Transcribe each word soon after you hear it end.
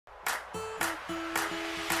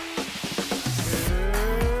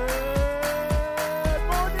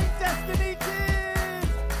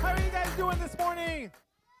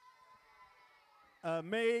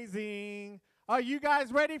Amazing. Are you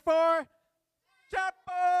guys ready for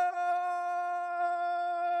chapel?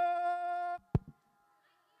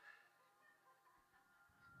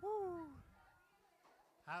 Woo.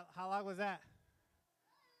 How long was that?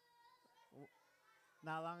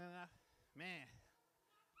 Not long enough? Man,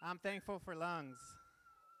 I'm thankful for lungs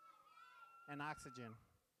and oxygen.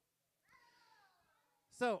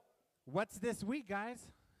 So, what's this week, guys?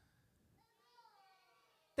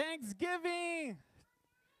 Thanksgiving!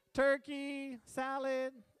 Turkey,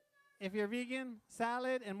 salad. If you're vegan,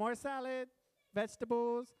 salad and more salad,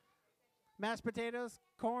 vegetables, mashed potatoes,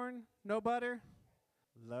 corn, no butter.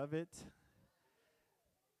 Love it.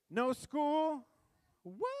 No school.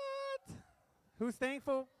 What? Who's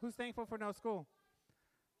thankful? Who's thankful for no school?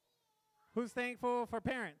 Who's thankful for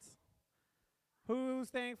parents? Who's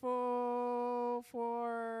thankful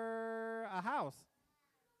for a house?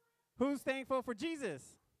 Who's thankful for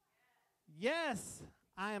Jesus? Yes,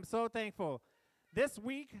 I am so thankful. This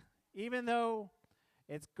week, even though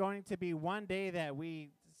it's going to be one day that we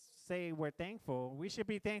say we're thankful, we should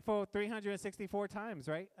be thankful 364 times,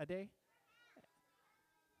 right, a day?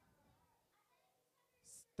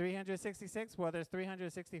 366? Well, there's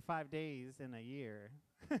 365 days in a year,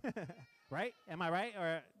 right? Am I right?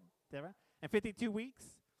 Or and 52 weeks?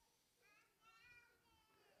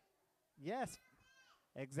 Yes,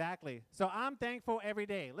 exactly. So I'm thankful every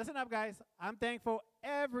day. Listen up, guys. I'm thankful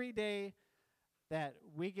every day that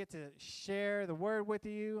we get to share the word with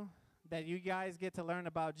you, that you guys get to learn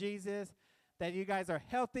about Jesus, that you guys are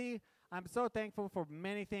healthy. I'm so thankful for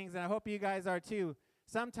many things, and I hope you guys are too.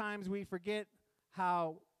 Sometimes we forget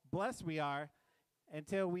how blessed we are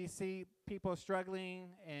until we see people struggling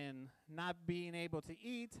and not being able to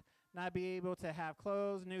eat, not be able to have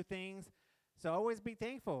clothes, new things. So always be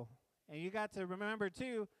thankful. And you got to remember,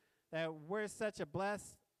 too, that we're such a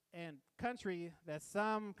blessed country that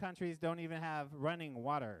some countries don't even have running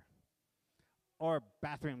water or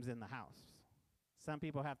bathrooms in the house. Some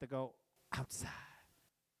people have to go outside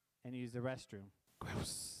and use the restroom.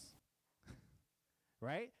 Gross.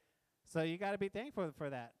 Right? So you got to be thankful for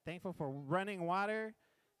that. Thankful for running water.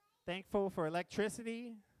 Thankful for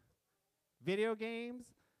electricity. Video games.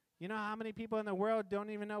 You know how many people in the world don't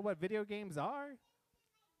even know what video games are?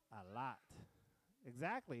 A lot.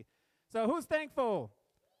 Exactly. So who's thankful?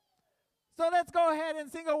 So let's go ahead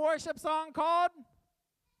and sing a worship song called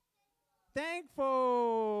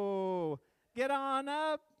Thankful. Get on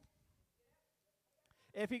up.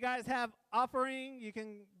 If you guys have offering, you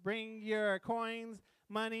can bring your coins,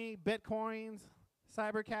 money, bitcoins,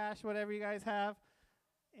 cyber cash, whatever you guys have,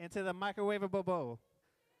 into the microwavable bowl.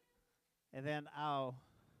 And then I'll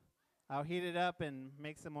heat it up and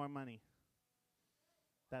make some more money.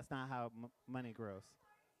 That's not how money grows.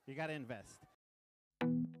 You got to invest.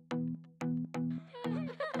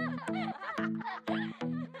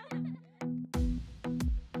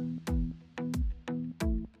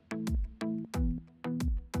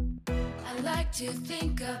 I like to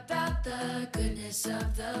think about the goodness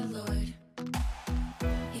of the Lord.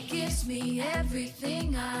 He gives me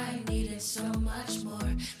everything I need and so much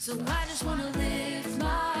more. So I just want to lift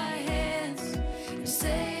my hands and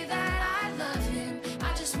say that I love him.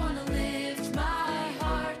 I just want to lift my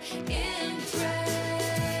heart in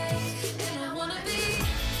praise. And I want to be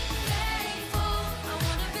thankful. I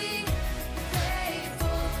want to be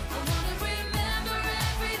grateful. I want to remember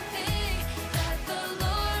everything that the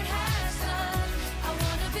Lord has done. I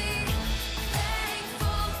want to be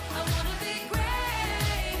thankful. I want to be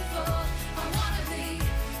grateful. I want to be,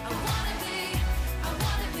 I want to be, I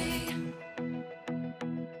want to be.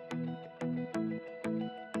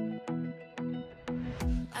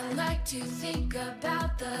 I like to think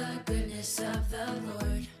about the goodness of the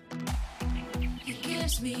Lord. He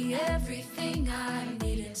gives me everything I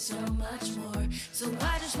need and so much more. So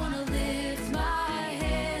I just want to lift my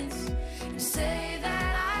hands and say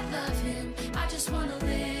that I love him. I just want to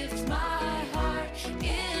lift my heart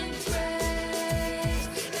in praise.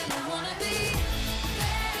 And I want to be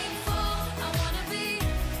thankful. I want to be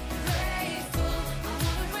grateful. I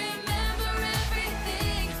want to remember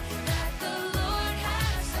everything that the Lord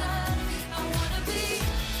has done. I want to be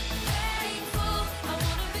thankful. I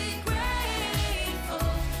want to be grateful.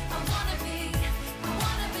 I want to be, I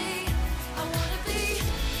want to be, I want to be.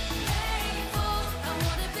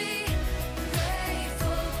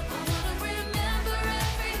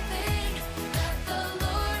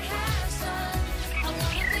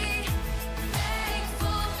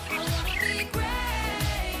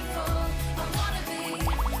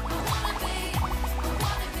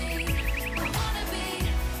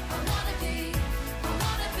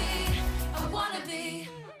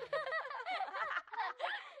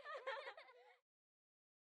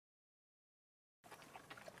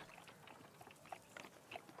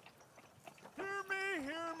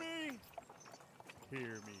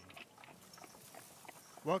 hear me.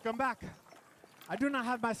 Welcome back. I do not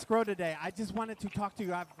have my scroll today. I just wanted to talk to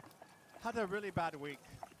you. I've had a really bad week.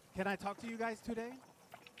 Can I talk to you guys today?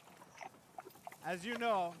 As you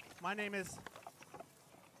know, my name is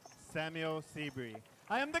Samuel Seabury.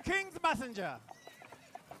 I am the King's messenger.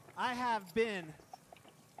 I have been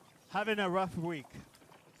having a rough week.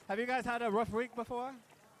 Have you guys had a rough week before?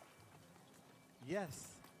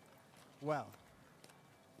 Yes. Well,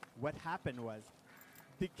 what happened was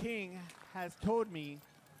the king has told me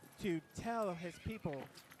to tell his people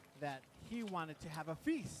that he wanted to have a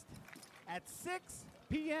feast at 6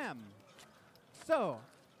 p.m. So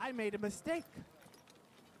I made a mistake.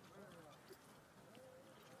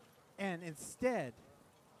 And instead,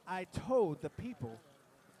 I told the people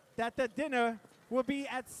that the dinner will be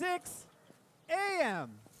at 6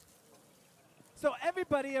 a.m. So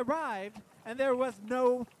everybody arrived and there was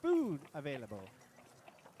no food available.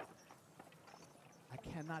 I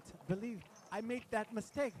cannot believe I made that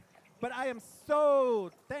mistake. But I am so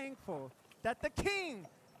thankful that the king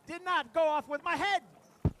did not go off with my head.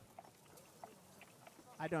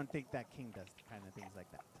 I don't think that king does kind of things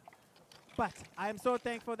like that. But I am so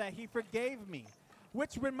thankful that he forgave me,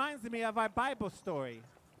 which reminds me of our Bible story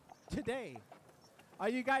today. Are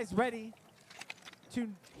you guys ready to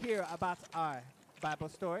hear about our Bible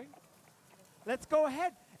story? Let's go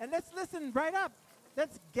ahead and let's listen right up.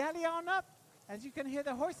 Let's galley on up, as you can hear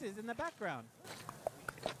the horses in the background.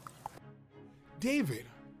 David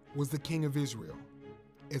was the king of Israel.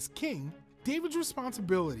 As king, David's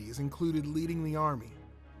responsibilities included leading the army.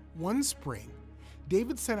 One spring,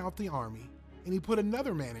 David sent out the army, and he put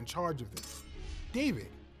another man in charge of them. David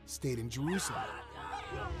stayed in Jerusalem.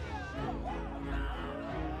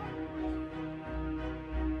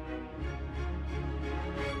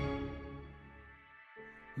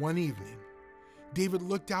 One evening, David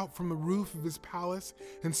looked out from the roof of his palace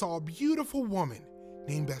and saw a beautiful woman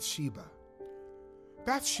named Bathsheba.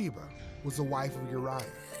 Bathsheba was the wife of Uriah,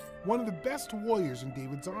 one of the best warriors in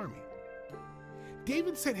David's army.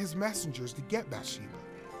 David sent his messengers to get Bathsheba,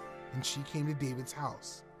 and she came to David's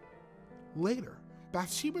house. Later,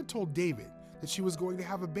 Bathsheba told David that she was going to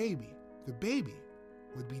have a baby. The baby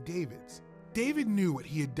would be David's. David knew what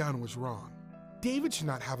he had done was wrong. David should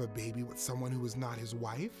not have a baby with someone who was not his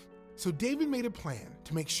wife. So David made a plan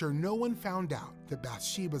to make sure no one found out that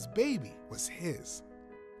Bathsheba's baby was his.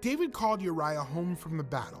 David called Uriah home from the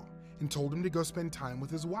battle and told him to go spend time with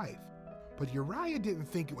his wife. But Uriah didn't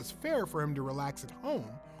think it was fair for him to relax at home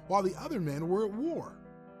while the other men were at war.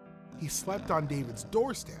 He slept on David's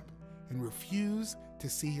doorstep and refused to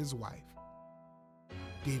see his wife.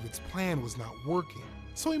 David's plan was not working,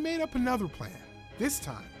 so he made up another plan. This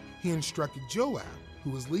time, he instructed Joab, who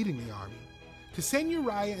was leading the army, to send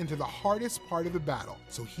Uriah into the hardest part of the battle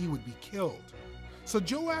so he would be killed. So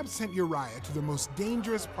Joab sent Uriah to the most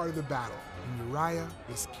dangerous part of the battle, and Uriah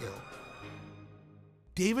was killed.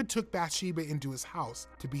 David took Bathsheba into his house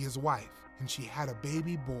to be his wife, and she had a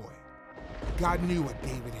baby boy. God knew what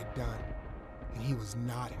David had done, and he was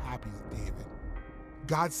not happy with David.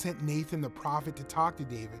 God sent Nathan the prophet to talk to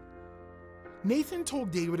David. Nathan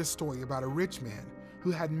told David a story about a rich man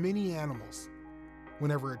who had many animals.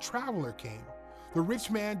 Whenever a traveler came, the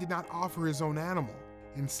rich man did not offer his own animal.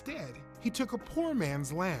 Instead, he took a poor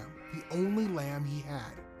man's lamb, the only lamb he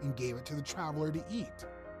had, and gave it to the traveler to eat.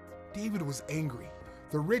 David was angry.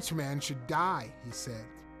 The rich man should die, he said.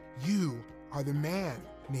 You are the man,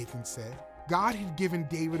 Nathan said. God had given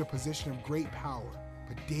David a position of great power,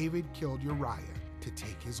 but David killed Uriah to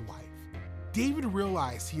take his wife. David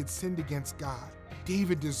realized he had sinned against God.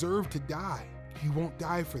 David deserved to die. You won't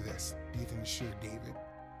die for this, Nathan assured David.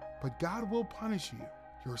 But God will punish you.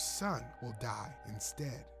 Your son will die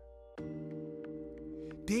instead.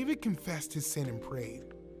 David confessed his sin and prayed,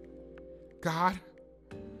 God,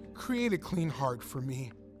 create a clean heart for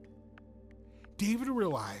me. David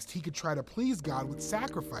realized he could try to please God with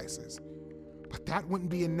sacrifices, but that wouldn't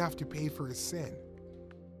be enough to pay for his sin.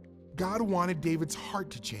 God wanted David's heart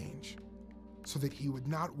to change so that he would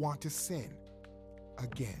not want to sin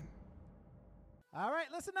again. All right,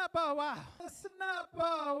 listen up, oh wow. Listen up,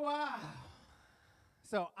 oh wow.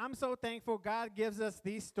 So I'm so thankful God gives us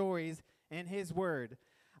these stories in his word.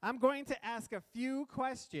 I'm going to ask a few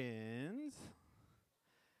questions.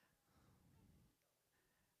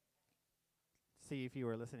 See if you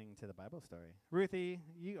were listening to the Bible story. Ruthie,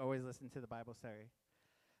 you always listen to the Bible story.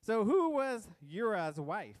 So who was Uriah's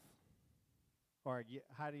wife? Or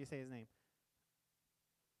how do you say his name?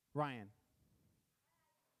 Ryan.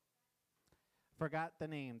 Forgot the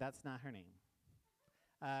name. That's not her name.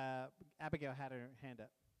 Abigail had her hand up.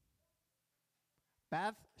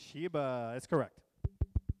 Bathsheba is correct.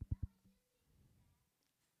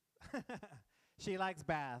 She likes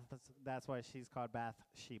Bath. That's why she's called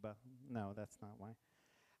Bathsheba. No, that's not why.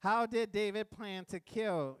 How did David plan to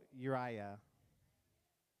kill Uriah?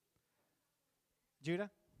 Judah?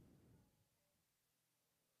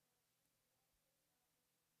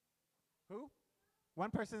 Who? One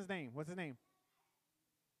person's name. What's his name?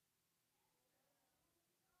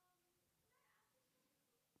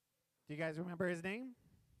 Do you guys remember his name?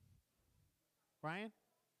 Ryan?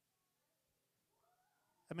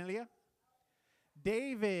 Amelia?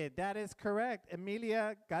 David. That is correct.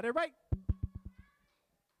 Amelia got it right.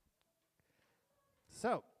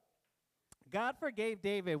 So, God forgave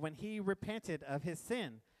David when he repented of his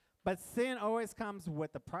sin, but sin always comes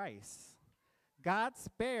with a price. God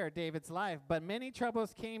spared David's life, but many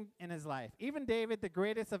troubles came in his life. Even David, the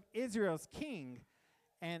greatest of Israel's king,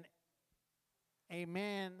 and a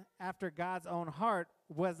man after God's own heart,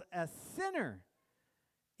 was a sinner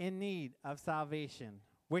in need of salvation,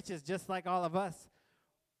 which is just like all of us.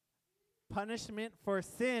 Punishment for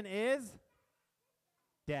sin is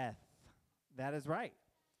death. That is right.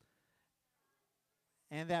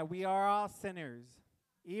 And that we are all sinners.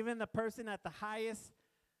 Even the person at the highest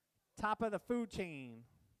top of the food chain,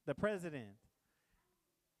 the president,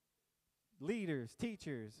 leaders,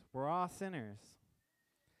 teachers, we're all sinners.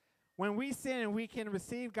 When we sin, we can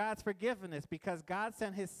receive God's forgiveness because God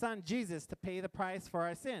sent his son Jesus to pay the price for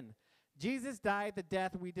our sin. Jesus died the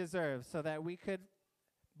death we deserve so that we could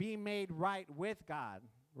be made right with God,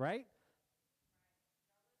 right?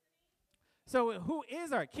 So who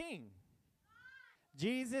is our king?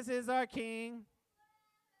 Jesus is our king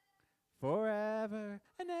forever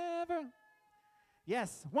and ever.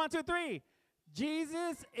 Yes, 1, 2, 3.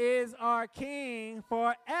 Jesus is our king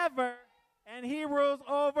forever, and he rules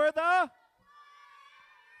over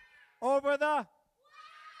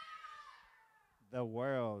the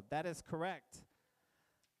world. That is correct.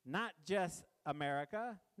 Not just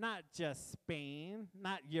America, not just Spain,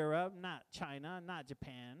 not Europe, not China, not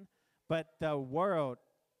Japan, but the world,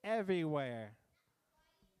 everywhere.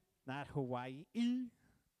 Not Hawaii.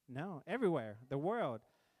 No, everywhere, the world.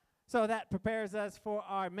 So that prepares us for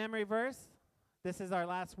our memory verse. This is our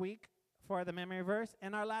last week for the memory verse.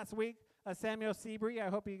 And our last week, Samuel Seabury. I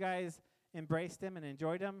hope you guys embraced him and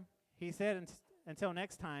enjoyed him. He said until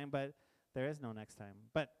next time, but there is no next time.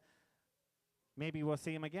 But maybe we'll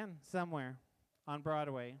see him again somewhere on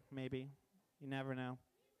Broadway, maybe. You never know.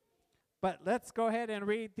 But let's go ahead and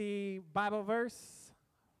read the Bible verse.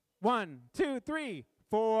 1, 2, 3.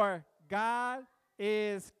 For God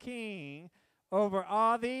is king over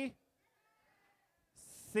all the.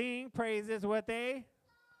 Sing praises with a.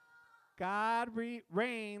 God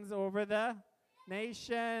reigns over the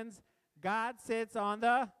nations. God sits on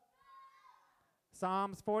the.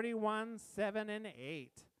 Psalms 41, 7, and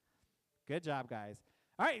 8. Good job, guys.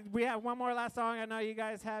 All right, we have one more last song. I know you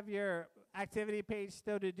guys have your activity page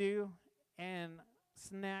still to do and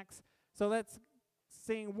snacks. So let's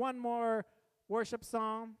sing one more worship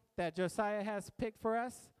song that Josiah has picked for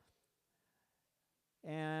us.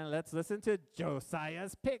 And let's listen to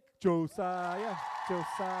Josiah's pick. Josiah.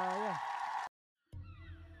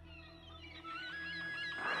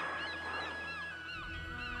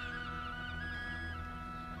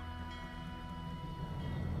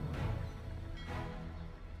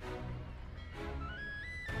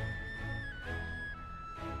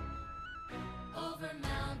 Over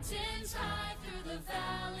mountains high, through the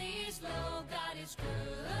valleys low, God is good.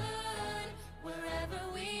 Wherever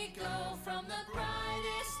we go, from the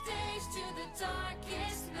brightest days to the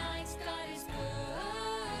darkest nights, God is good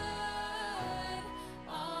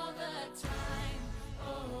all the time.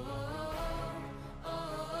 Oh, oh, oh,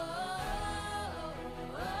 oh,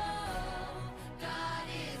 oh, oh. God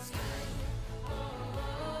is good. Oh,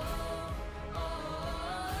 oh, oh, oh,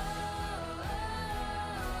 oh.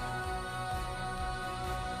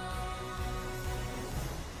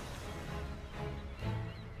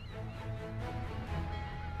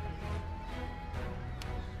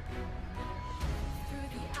 Through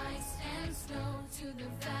the ice and snow,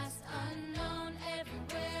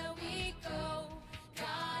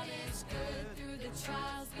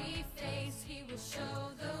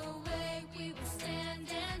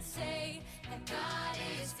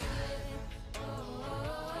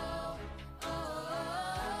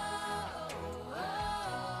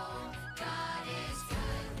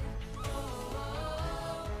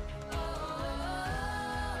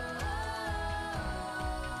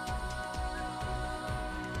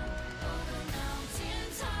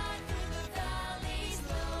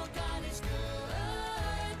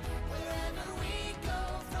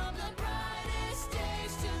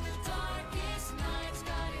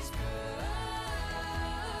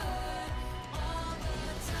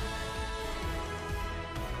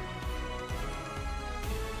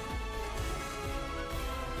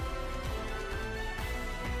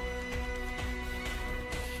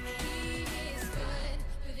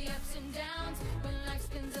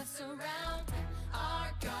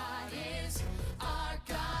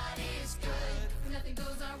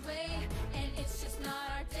 our way, and it's just not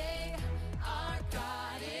our day. Our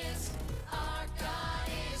God is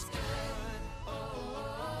good. Oh,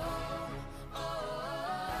 oh, oh,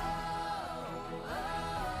 oh,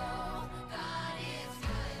 oh, God is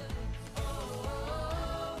good. Oh,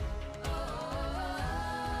 oh, oh,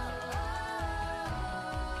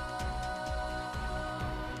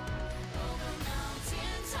 over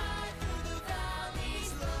mountains high, through the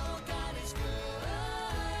valleys low, God is good.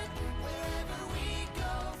 Wherever we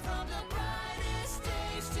go, from the brightest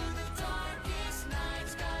days to the darkest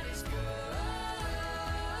nights, God is good.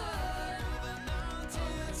 Over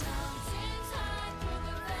mountains high, through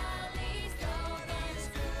the valleys low, God is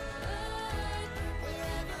good.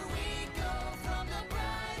 Wherever we go, from the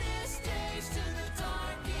brightest days to the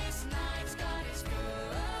darkest nights, God is good.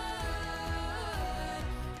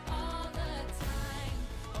 All the time.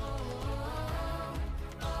 Oh,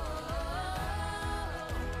 oh, oh,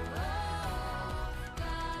 oh,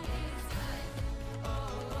 God is good. Oh,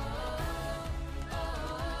 oh, oh,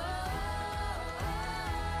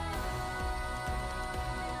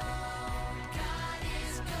 God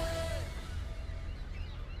is good.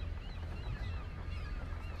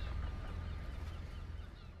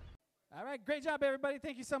 All right, great job, everybody.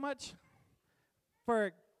 Thank you so much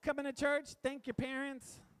for coming to church. Thank your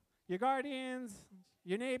parents, your guardians,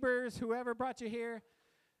 your neighbors, whoever brought you here.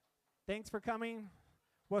 Thanks for coming.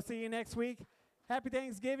 We'll see you next week. Happy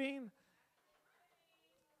Thanksgiving.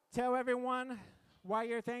 Tell everyone why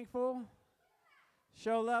you're thankful.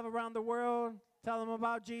 Show love around the world. Tell them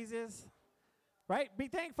about Jesus. Right? Be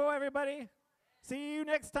thankful, everybody. See you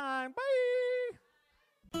next time. Bye.